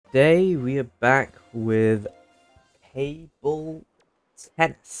today we are back with table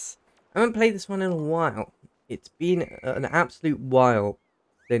tennis. I haven't played this one in a while. It's been an absolute while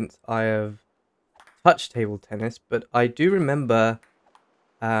since I have touched table tennis, but I do remember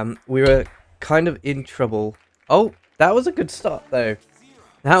we were kind of in trouble. Oh, that was a good start though.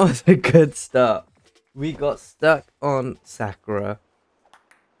 That was a good start. We got stuck on Sakura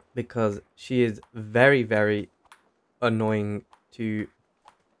because she is very, very annoying to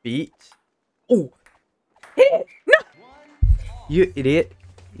beat. Oh, hit it! No! You idiot!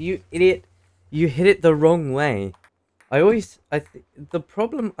 You idiot! You hit it the wrong way. The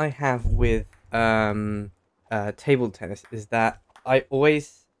problem I have with table tennis is that I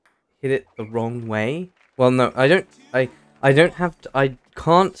always hit it the wrong way. Well, no, I don't. I don't have to. I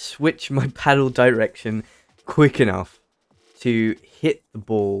can't switch my paddle direction quick enough to hit the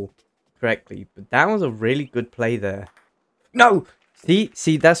ball correctly. But that was a really good play there. No!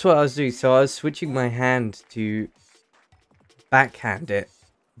 See, that's what I was doing. So I was switching my hand to backhand it,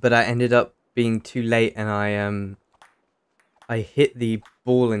 but I ended up being too late, and I hit the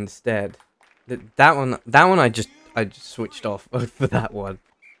ball instead. That one, I just switched off for that one.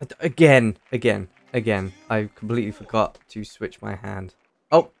 Again. I completely forgot to switch my hand.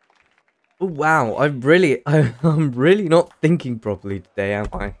 Oh wow! I'm really not thinking properly today, am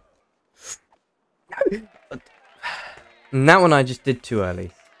I? And that one I just did too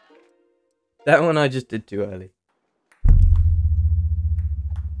early. That one I just did too early.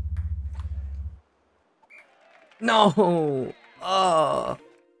 No! Oh!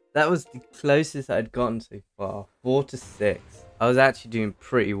 That was the closest I'd gotten so far. 4-6. I was actually doing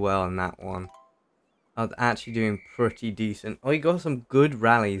pretty well in that one. I was actually doing pretty decent. Oh, you got some good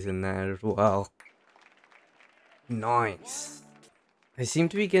rallies in there as well. Nice. I seem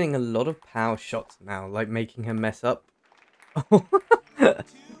to be getting a lot of power shots now, like making her mess up.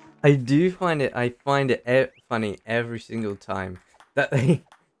 I find it funny every single time that they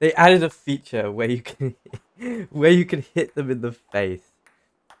added a feature where you can hit them in the face.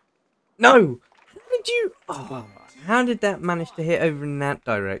 No! How did that manage to hit over in that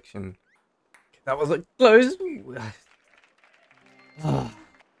direction? That was like close. I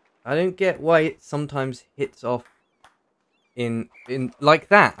don't get why it sometimes hits off in like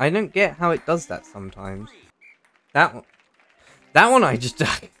that. I don't get how it does that sometimes. That one I just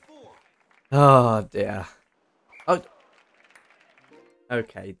died. Oh dear. Oh.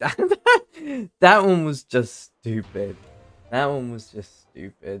 Okay, that one was just stupid. That one was just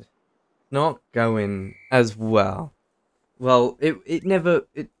stupid. Not going as well. Well,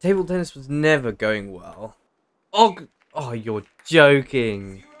 table tennis was never going well. Oh, you're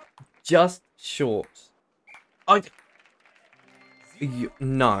joking. Just short.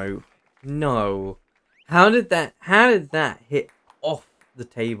 No. How did that hit off the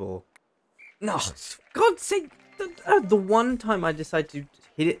table? No, for God's sake. The one time I decided to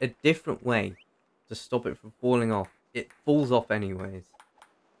hit it a different way to stop it from falling off, it falls off anyways.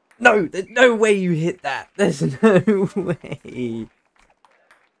 No, there's no way you hit that. There's no way.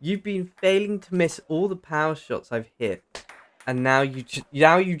 You've been failing to miss all the power shots I've hit, and now you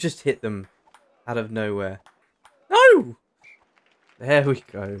just hit them out of nowhere. No. There we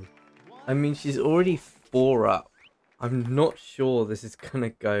go. I mean, she's already 4 up. I'm not sure this is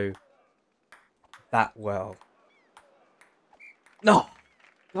gonna go that well. No.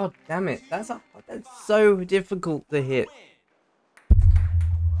 God damn it. That's so difficult to hit.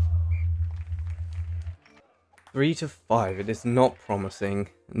 3-5. It is not promising.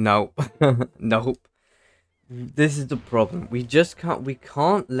 Nope. Nope. This is the problem. We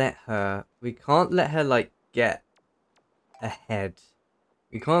can't let her like get ahead.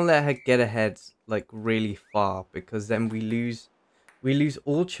 We can't let her get ahead like really far, because then we lose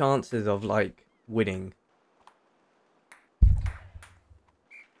all chances of like winning.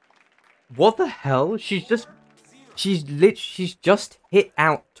 What the hell? She's just hit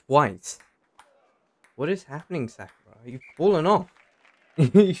out twice. What is happening, Sakura? You've fallen off.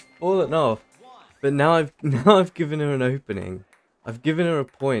 You've fallen off. But now I've given her an opening. I've given her a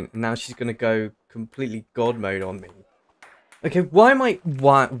point, and now she's gonna go completely god mode on me. Okay, why am I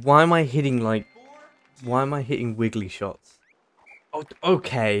hitting wiggly shots? Oh,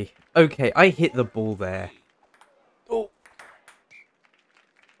 okay, I hit the ball there.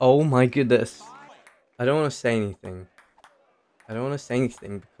 Oh my goodness. I don't want to say anything.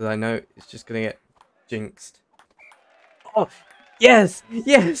 Because I know it's just gonna get jinxed. Oh, yes!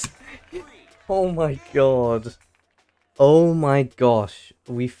 Oh my god. Oh my gosh.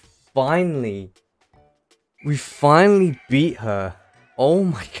 We finally beat her. Oh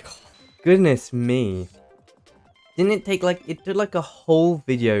my god. Goodness me. Didn't it take like, it took like a whole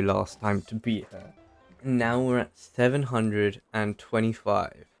video last time to beat her. And now we're at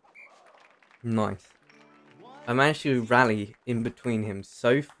 725. Nice. I managed to rally in between him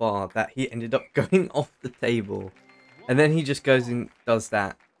so far that he ended up going off the table. And then he just goes and does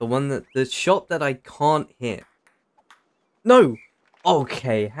that. The shot that I can't hit. No!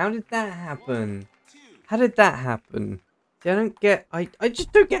 Okay, how did that happen? How did that happen? See, I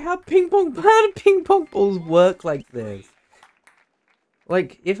just don't get how do ping pong balls work like this?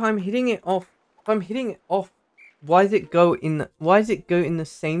 Like, if I'm hitting it off, why does it go in the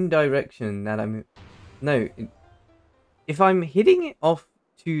same direction that I'm, no, if I'm hitting it off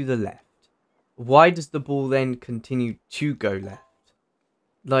to the left, why does the ball then continue to go left?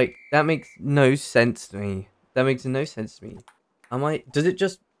 Like, that makes no sense to me. That makes no sense to me. Does it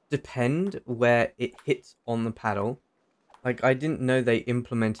just depend where it hits on the paddle? Like, I didn't know they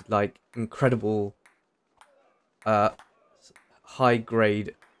implemented, like, incredible,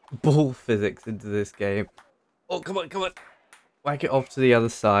 high-grade ball physics into this game. Oh, come on, come on. Whack it off to the other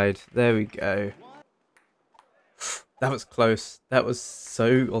side. There we go. That was close. That was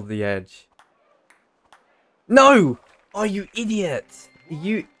so on the edge. No! Oh, you idiot!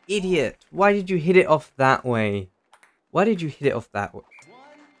 You idiot! Why did you hit it off that way? Why did you hit it off that way?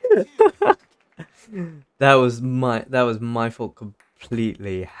 That was my fault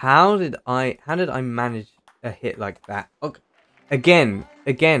completely. How did I manage a hit like that? Okay. Again,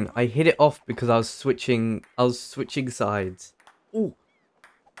 I hit it off because I was switching sides. Ooh.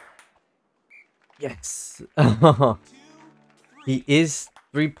 Yes. He is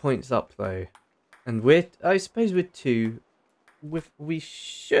 3 points up though. And I suppose with 2, we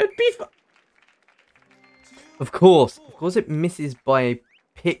should be Of course it misses by a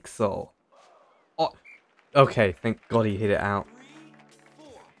pixel. Oh, okay, thank God he hit it out.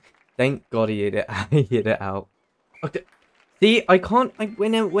 Thank God he hit it out. Okay. See, I can't I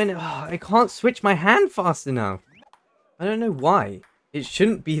can't switch my hand fast enough. I don't know why. It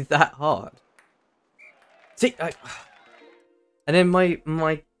shouldn't be that hard. See, and then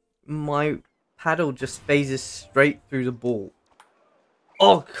my paddle just phases straight through the ball.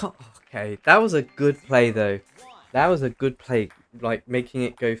 Oh, okay. That was a good play, though. That was a good play, like, making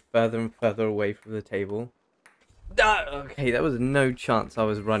it go further and further away from the table. Okay, there was no chance I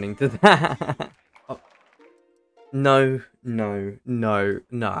was running to that. Oh. No.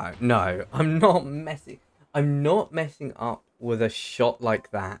 I'm not messing up with a shot like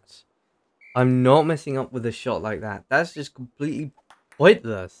that. I'm not messing up with a shot like that. That's just completely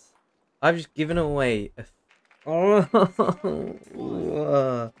pointless. I've just given away a...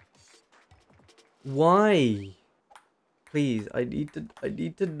 Why? Please, I need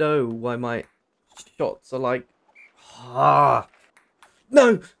to know why my shots are like...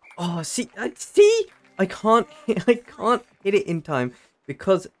 No! Oh, see? I can't hit it in time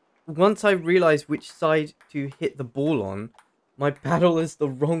because once I realize which side to hit the ball on, my paddle is the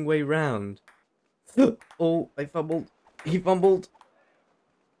wrong way round. Oh, I fumbled. He fumbled.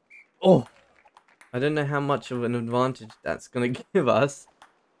 Oh, I don't know how much of an advantage that's going to give us.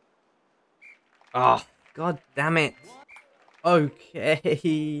 Ah, oh, God damn it.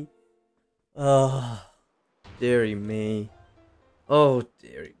 Okay. Oh, dearie me. Oh,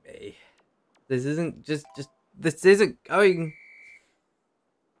 dearie me. This isn't this isn't going.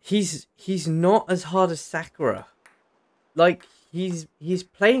 He's not as hard as Sakura. Like, he's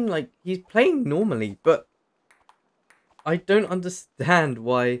playing normally, but I don't understand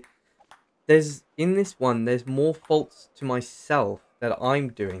why in this one there's more faults to myself that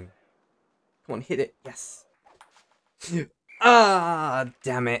I'm doing. Come on, hit it. Yes. Ah,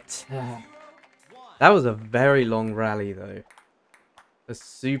 damn it. That was a very long rally though. A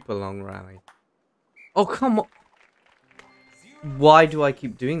super long rally. Oh, come on. Why do I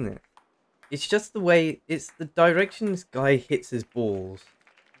keep doing that? It's just the way, it's the direction this guy hits his balls.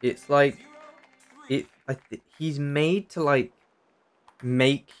 It's like, he's made to like,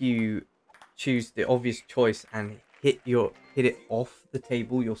 make you choose the obvious choice and hit it off the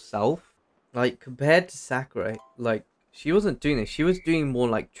table yourself. Like, compared to Sakura, like, she wasn't doing this. She was doing more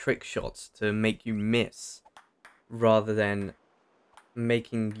like trick shots to make you miss, rather than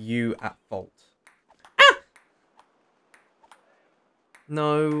making you at fault. Ah!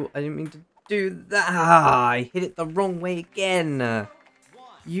 No, I didn't mean to do that. Ah, I hit it the wrong way again.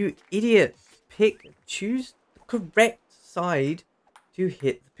 You idiot. Choose the correct side to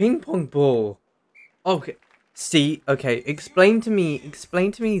hit the ping pong ball. Okay. See, okay, explain to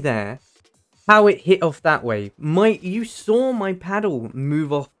me there how it hit off that way. You saw my paddle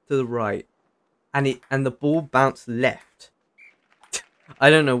move off to the right and the ball bounced left. I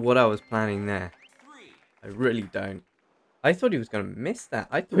don't know what I was planning there. I really don't. I thought he was going to miss that.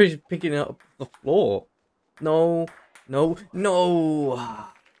 I thought he was picking it up off the floor. No. No. No.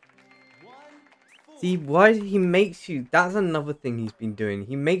 See, why he makes you... That's another thing he's been doing.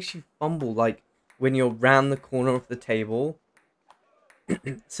 He makes you fumble, like, when you're round the corner of the table.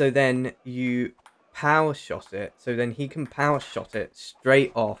 So then you power shot it. So then he can power shot it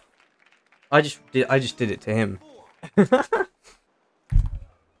straight off. I just did it to him.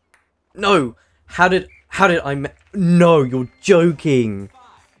 No! How did No, you're joking.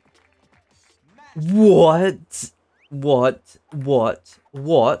 What? What?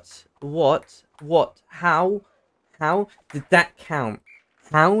 How did that count?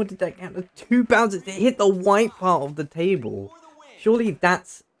 How did that count? The 2 bounces, it hit the white part of the table. Surely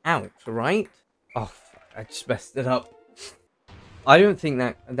that's out, right? Oh, fuck, I just messed it up. I don't think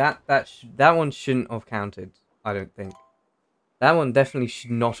that one shouldn't have counted. I don't think. That one definitely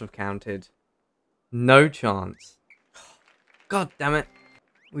should not have counted. No chance. God damn it.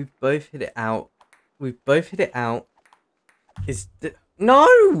 We've both hit it out. We've both hit it out. No!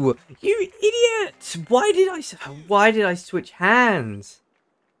 You idiot! Why did I switch hands?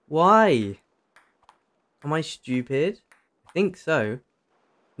 Why? Am I stupid? I think so.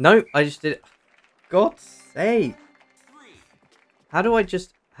 No, I just did it. God's sake. How do I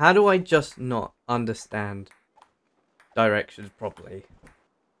just not understand directions properly?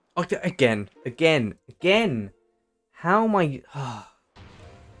 Okay, again. How am I...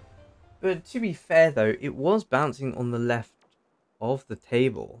 But to be fair though, it was bouncing on the left of the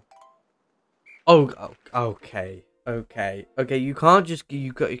table. Oh, okay. You can't just...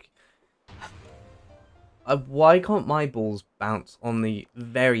 why can't my balls bounce on the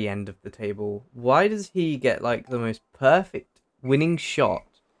very end of the table? Why does he get like the most perfect winning shot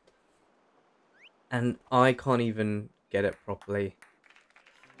and I can't even get it properly?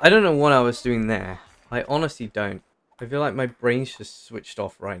 I don't know what I was doing there. I honestly don't. I feel like my brain's just switched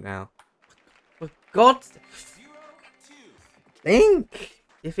off right now. For God's sake. Think!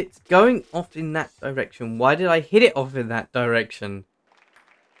 If it's going off in that direction, why did I hit it off in that direction?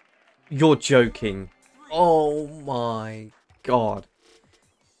 You're joking. Oh my god.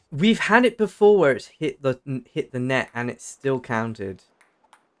 We've had it before where it's hit the net and it's still counted.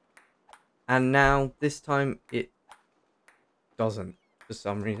 And now this time it doesn't for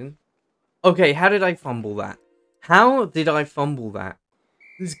some reason. Okay, how did I fumble that? How did I fumble that?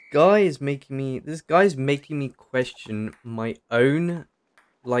 This guy's making me question my own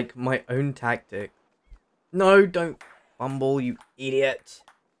tactic. No, don't fumble, you idiot.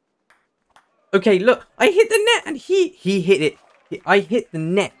 Okay, look, I hit the net and he hit it. I hit the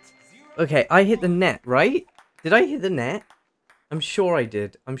net. Okay, I hit the net, right? Did I hit the net? I'm sure I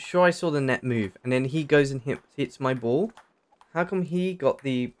did. I'm sure I saw the net move. And then he goes and hits my ball. How come he got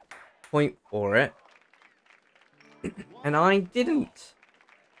the point for it? And I didn't.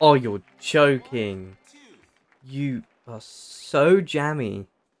 Oh, you're joking. You are so jammy.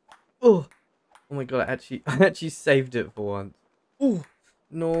 Oh my god, I actually saved it for once. Oh,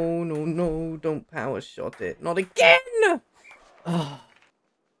 no, don't power shot it. Not again! Oh,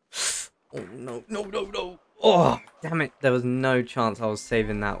 no. Oh, damn it. There was no chance I was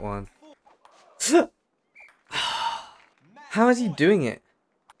saving that one. How is he doing it?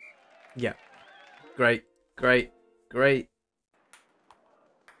 Yeah. Great.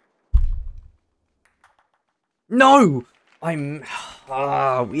 No!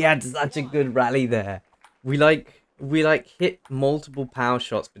 We had such a good rally there. We hit multiple power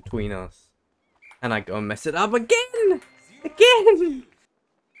shots between us. And I go and mess it up again!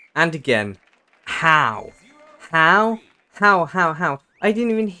 And again. How? I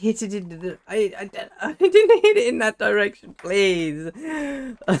didn't even hit it in I didn't hit it in that direction, please.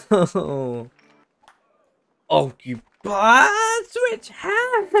 Oh, you switch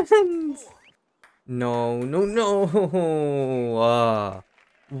hands. No.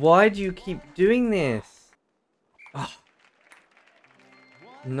 Why do you keep doing this?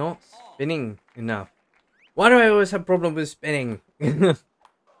 Not spinning enough. Why do I always have problem with spinning? We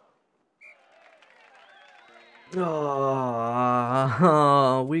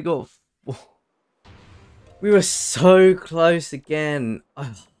were so close again.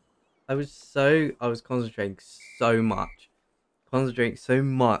 I was concentrating so much.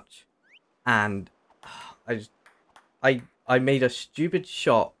 And I made a stupid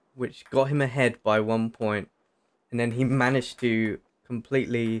shot which got him ahead by 1 point. And then he managed to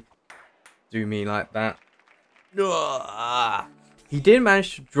completely do me like that. He did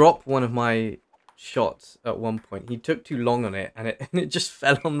manage to drop one of my shots at 1 point. He took too long on it and it just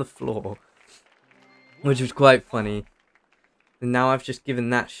fell on the floor, which was quite funny. And now I've just given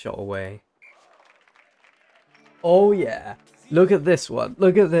that shot away. Oh yeah. Look at this one.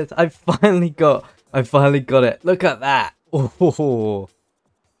 Look at this. I finally got it. Look at that. Oh.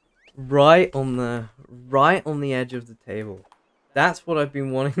 Right on the edge of the table. That's what I've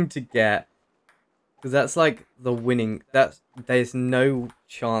been wanting to get. Because that's like the winning. There's no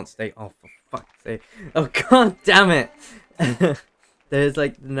chance they. Oh, for fuck's sake! Oh, god damn it! There's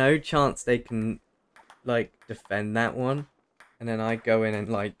like no chance they can like defend that one, and then I go in and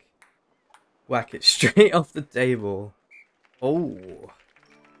like whack it straight off the table. Oh,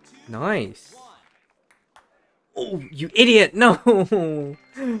 nice! Oh, you idiot! No,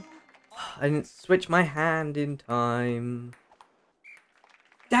 I didn't switch my hand in time.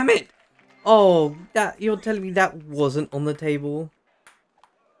 Damn it! Oh, you're telling me that wasn't on the table?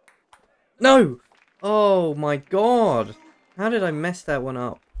 No! Oh my god! How did I mess that one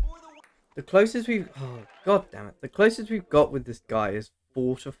up? The closest we've... Oh, god damn it. The closest we've got with this guy is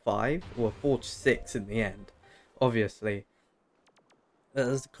 4 to 5. Or 4 to 6 in the end. Obviously.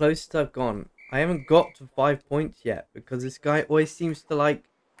 That's the closest I've gone. I haven't got to 5 points yet. Because this guy always seems to like...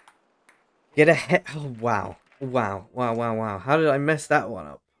 get ahead... Oh, wow. Wow. Wow, wow, wow. How did I mess that one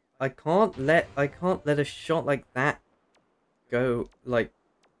up? I can't let a shot like that go, like,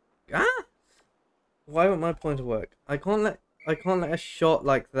 why won't my pointer work? I can't let a shot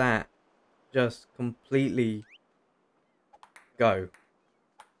like that just completely go.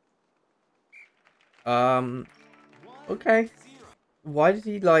 Okay. Why did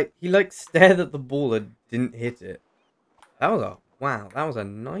he stared at the ball and didn't hit it? That was a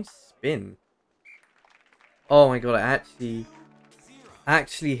nice spin. Oh my god, I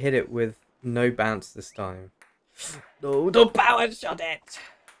actually hit it with no bounce this time. No, don't power shot it!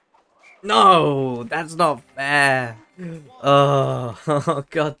 No, that's not fair. Oh,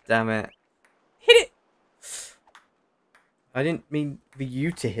 god damn it. Hit it! I didn't mean for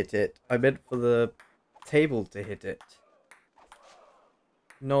you to hit it. I meant for the table to hit it.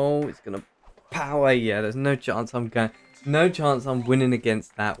 No, it's gonna power. Yeah, there's no chance I'm winning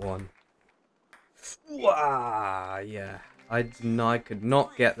against that one. Wow, yeah. I could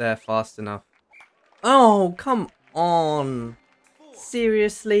not get there fast enough. Oh, come on.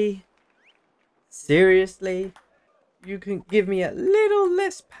 Seriously? Seriously? You can give me a little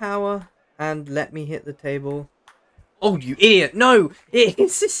less power and let me hit the table? Oh, you idiot. No! It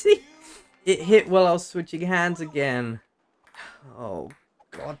hit while I was switching hands again. Oh,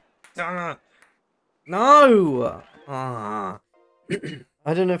 god damn it. No! Ah.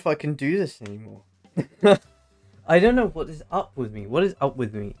 I don't know if I can do this anymore. I don't know what is up with me. What is up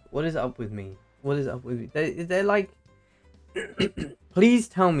with me? What is up with me? What is up with me? Is there like... Please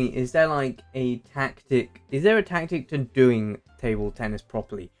tell me, is there like a tactic? Is there a tactic to doing table tennis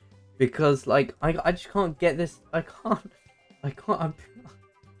properly? Because like, I just can't get this. I can't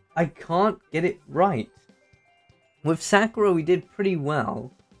get it right. With Sakura, we did pretty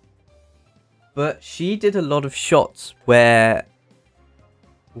well. But she did a lot of shots where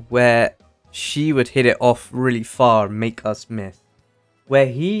she would hit it off really far and make us miss. Where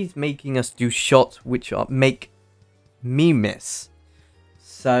he's making us do shots which make me miss.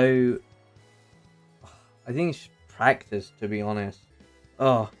 So I think it's practice, to be honest.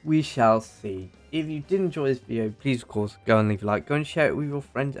 Oh, we shall see. If you did enjoy this video, please of course go and leave a like. Go and share it with your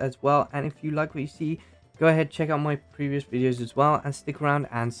friends as well. And if you like what you see, go ahead, check out my previous videos as well, and stick around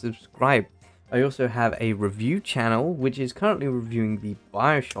and subscribe. I also have a review channel, which is currently reviewing the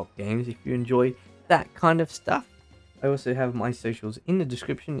BioShock games, if you enjoy that kind of stuff. I also have my socials in the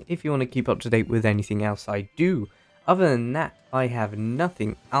description if you want to keep up to date with anything else I do. Other than that, I have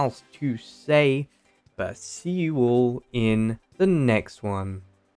nothing else to say, but see you all in the next one.